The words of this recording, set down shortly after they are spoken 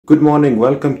Good morning,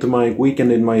 welcome to my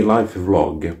weekend in my life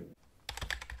vlog.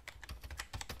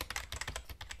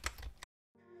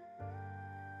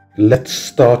 Let's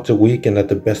start the weekend at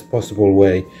the best possible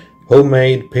way.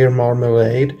 Homemade pear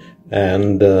marmalade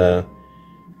and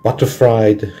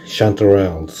butter-fried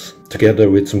chanterelles, together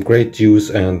with some great juice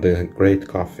and great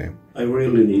coffee. I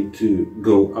really need to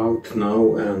go out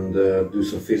now and do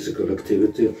some physical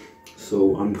activity.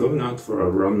 So I'm going out for a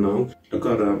run now. I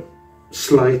got a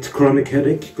slight chronic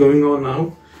headache going on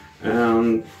now,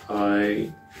 and I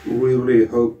really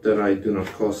hope that I do not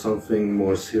cause something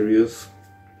more serious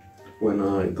when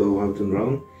I go out and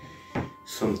run.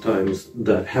 Sometimes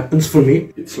that happens for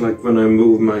me. It's like when I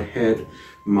move my head,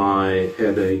 my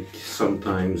headache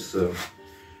sometimes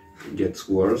gets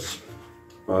worse,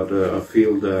 but I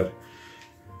feel that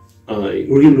I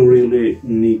really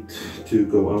need to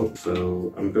go out,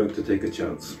 so I'm going to take a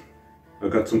chance. I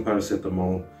got some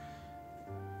paracetamol.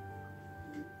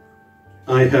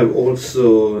 I have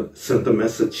also sent a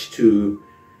message to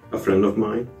a friend of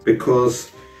mine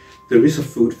because there is a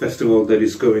food festival that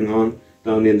is going on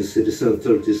down in the city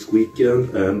center this weekend,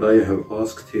 and I have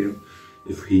asked him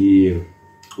if he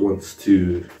wants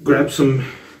to grab some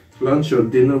lunch or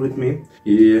dinner with me.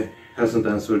 He hasn't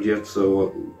answered yet,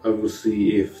 so I will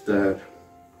see if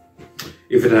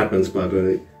it happens, but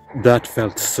that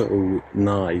felt so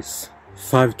nice.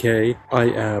 5K, I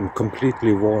am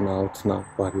completely worn out now,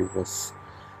 but it was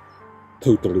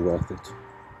totally worth it.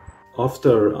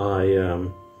 After I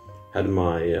had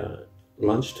my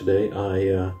lunch today,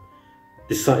 I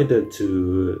decided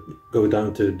to go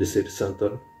down to the city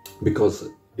center because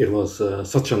it was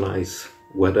such a nice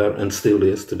weather, and still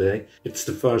is today. It's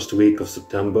the first week of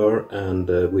September,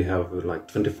 and we have like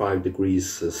 25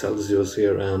 degrees Celsius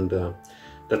here, and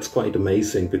that's quite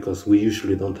amazing because we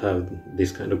usually don't have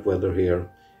this kind of weather here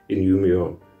in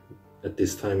Umeå at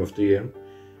this time of the year.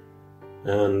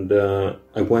 And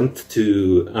I went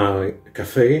to a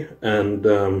cafe, and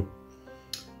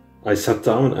I sat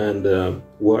down and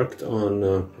worked on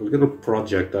a little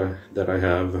project that I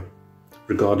have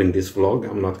regarding this vlog.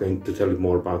 I'm not going to tell you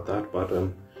more about that, but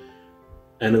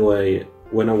anyway,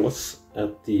 when I was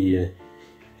at the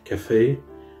cafe,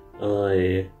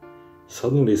 I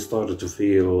suddenly started to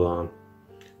feel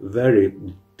very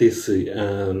dizzy,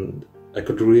 and I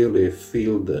could really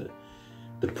feel the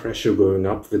pressure going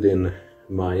up within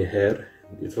my head.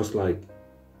 It was like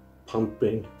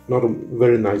pumping, not a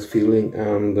very nice feeling,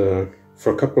 and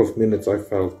for a couple of minutes I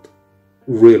felt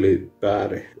really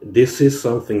bad. This is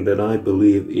something that I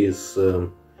believe is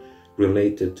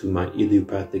related to my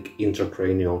idiopathic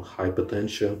intracranial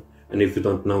hypertension, and if you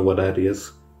don't know what that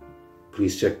is,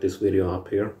 please check this video up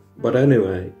here. But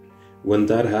anyway, when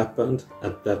that happened,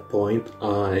 at that point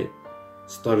I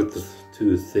started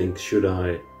to think, should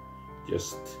I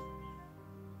just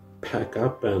pack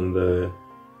up and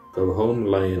go home,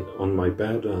 lie on my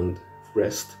bed and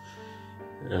rest?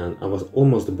 And I was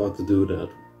almost about to do that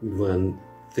when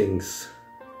things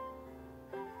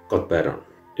got better.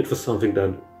 It was something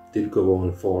that did go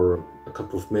on for a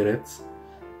couple of minutes.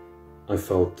 I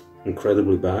felt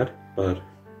incredibly bad, but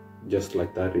just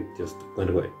like that it just went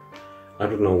away. I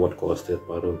don't know what caused it,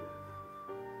 but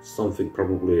something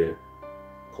probably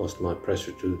caused my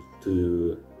pressure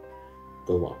to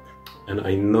go up. And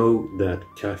I know that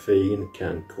caffeine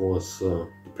can cause the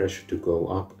pressure to go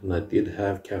up, and I did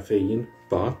have caffeine,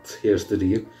 but here's the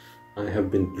deal. I have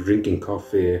been drinking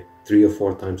coffee 3 or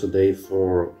 4 times a day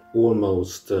for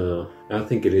almost, I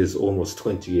think it is almost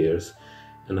 20 years,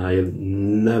 and I have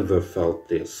never felt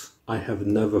this. I have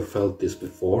never felt this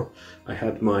before. I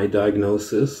had my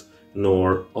diagnosis,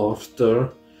 nor after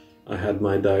I had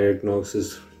my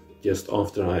diagnosis, just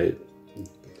after I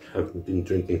have been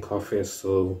drinking coffee,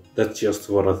 so that's just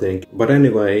what I think. But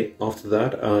anyway, after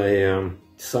that I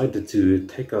decided to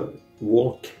take a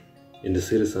walk in the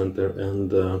city center, and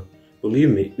believe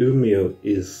me, Umeå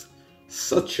is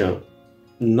such a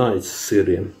nice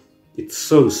city. It's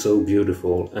so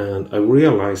beautiful, and I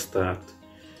realized that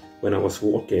when I was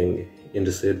walking in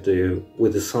the city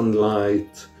with the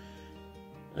sunlight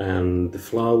and the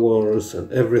flowers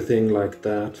and everything like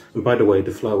that. And by the way,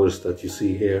 the flowers that you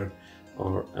see here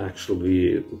are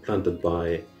actually planted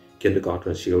by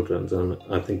kindergarten children, and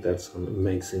I think that's an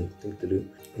amazing thing to do.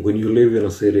 When you live in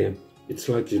a city, it's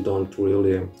like you don't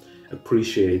really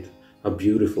appreciate how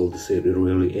beautiful the city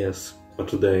really is. But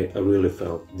today I really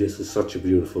felt this is such a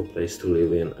beautiful place to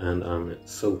live in, and I'm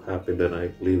so happy that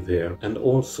I live here. And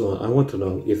also I want to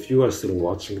know if you are still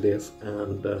watching this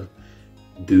and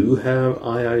do have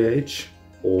IIH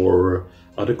or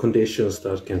other conditions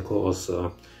that can cause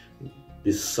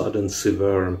this sudden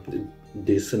severe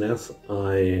dizziness.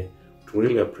 I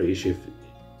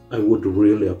would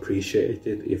really appreciate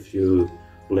it if you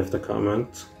left a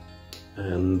comment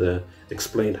and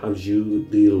explained how you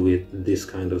deal with this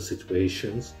kind of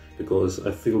situations, because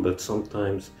I feel that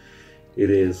sometimes it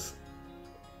is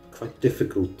quite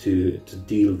difficult to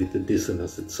deal with the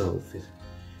dizziness itself.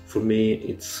 For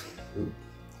me,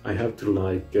 I have to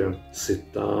like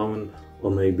sit down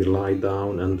or maybe lie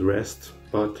down and rest.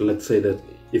 But let's say that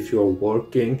if you're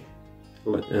working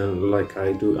like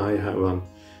I do, I have a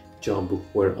job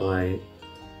where I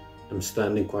am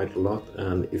standing quite a lot,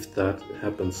 and if that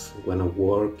happens when I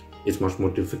work, it's much more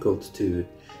difficult to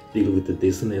deal with the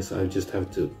dizziness. I just have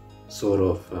to sort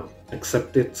of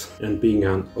accept it. And being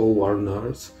an OR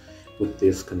nurse with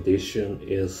this condition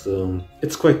is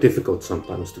it's quite difficult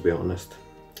sometimes, to be honest,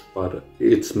 but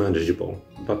it's manageable.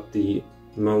 But the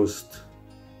most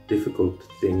difficult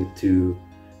thing to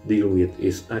deal with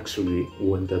is actually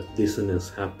when that dizziness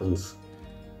happens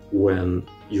when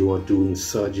you are doing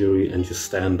surgery and you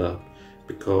stand up,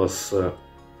 because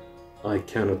I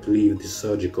cannot leave the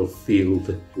surgical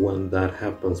field when that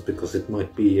happens, because it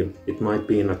might be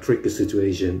in a tricky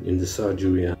situation in the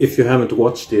surgery. If you haven't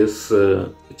watched this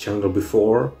channel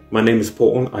before, my name is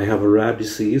Paul. I have a rare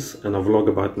disease and I vlog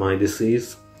about my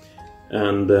disease.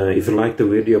 And if you like the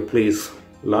video, please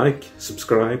like,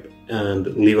 subscribe and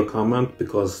leave a comment,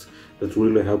 because that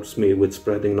really helps me with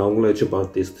spreading knowledge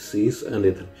about this disease, and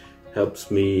it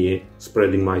helps me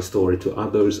spreading my story to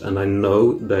others. And I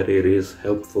know that it is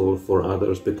helpful for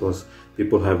others, because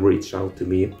people have reached out to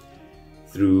me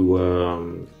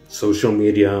through social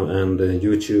media and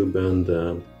YouTube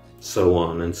and so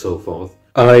on and so forth.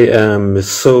 I am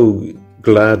so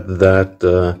glad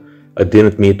that I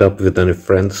didn't meet up with any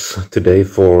friends today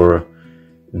for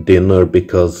dinner,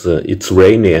 because it's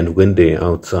rainy and windy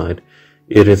outside.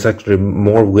 It is actually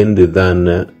more windy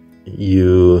than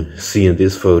you see in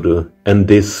this photo. And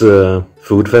this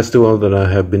food festival that I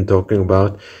have been talking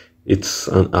about, it's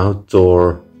an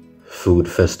outdoor food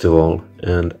festival,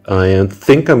 and I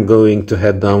think I'm going to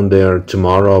head down there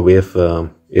tomorrow if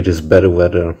it is better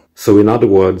weather. So in other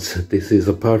words, this is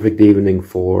a perfect evening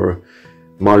for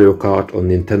Mario Kart on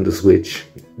Nintendo Switch.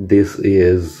 This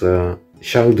is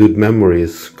childhood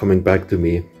memories coming back to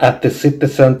me. At the city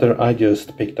center, I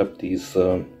just picked up these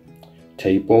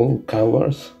table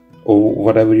covers, or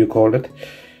whatever you call it.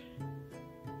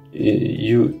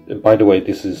 By the way,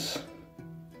 this is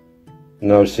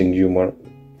nursing humor,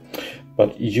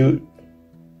 but you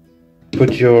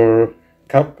put your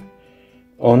cup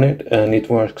on it and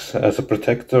it works as a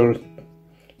protector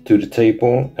to the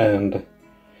table, and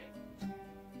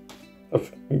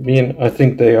I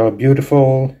think they are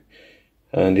beautiful,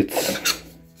 and it's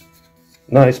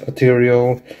nice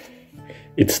material.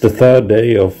 It's the third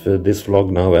day of this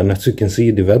vlog now, and as you can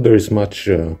see, the weather is much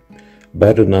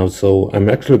better now, so I'm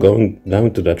actually going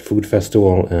down to that food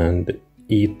festival and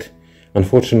eat.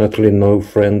 Unfortunately, no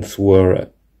friends were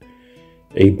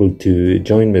able to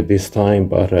join me this time,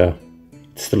 but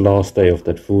it's the last day of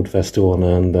that food festival,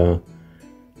 and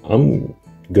I'm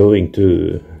going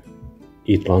to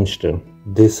eat lunch there.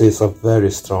 This is a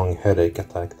very strong headache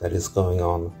attack that is going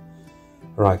on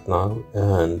right now,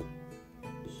 and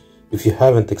if you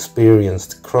haven't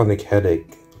experienced chronic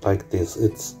headache like this,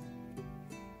 it's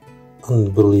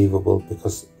unbelievable,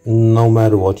 because no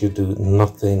matter what you do,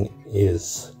 nothing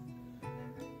is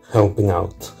helping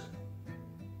out.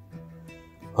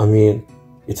 I mean,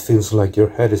 it feels like your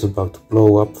head is about to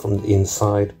blow up from the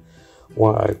inside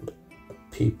while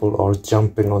people are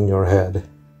jumping on your head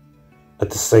at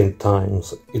the same time.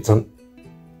 So it's an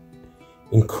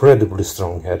incredibly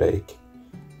strong headache,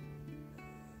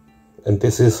 and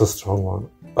this is a strong one.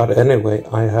 But anyway,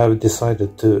 I have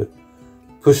decided to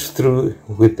push through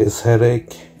with this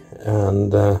headache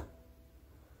and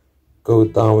go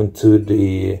down to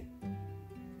the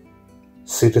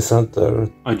city center.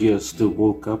 I just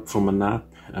woke up from a nap,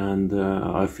 and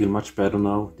I feel much better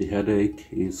now. The headache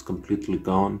is completely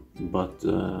gone, but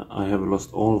I have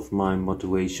lost all of my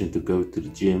motivation to go to the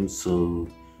gym, so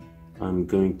I'm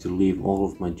going to leave all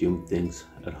of my gym things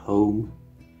at home,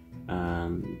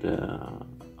 and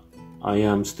I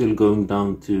am still going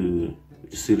down to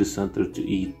the city center to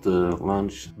eat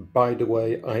lunch. By the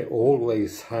way, I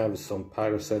always have some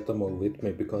paracetamol with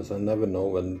me, because I never know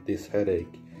when this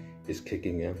headache is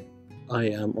kicking in. I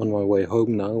am on my way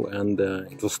home now, and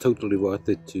it was totally worth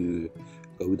it to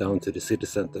go down to the city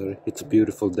center. It's a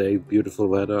beautiful day, beautiful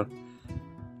weather.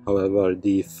 However,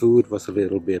 the food was a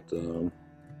little bit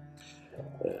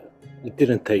it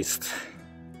didn't taste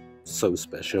so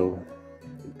special.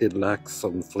 It did lack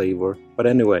some flavor. But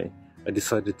anyway, I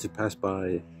decided to pass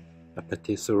by a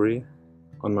patisserie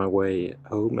on my way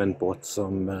home and bought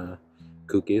some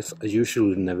cookies. I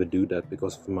usually never do that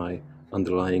because of my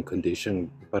underlying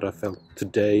condition, but I felt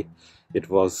today it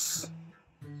was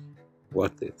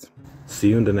worth it. See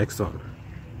you in the next one.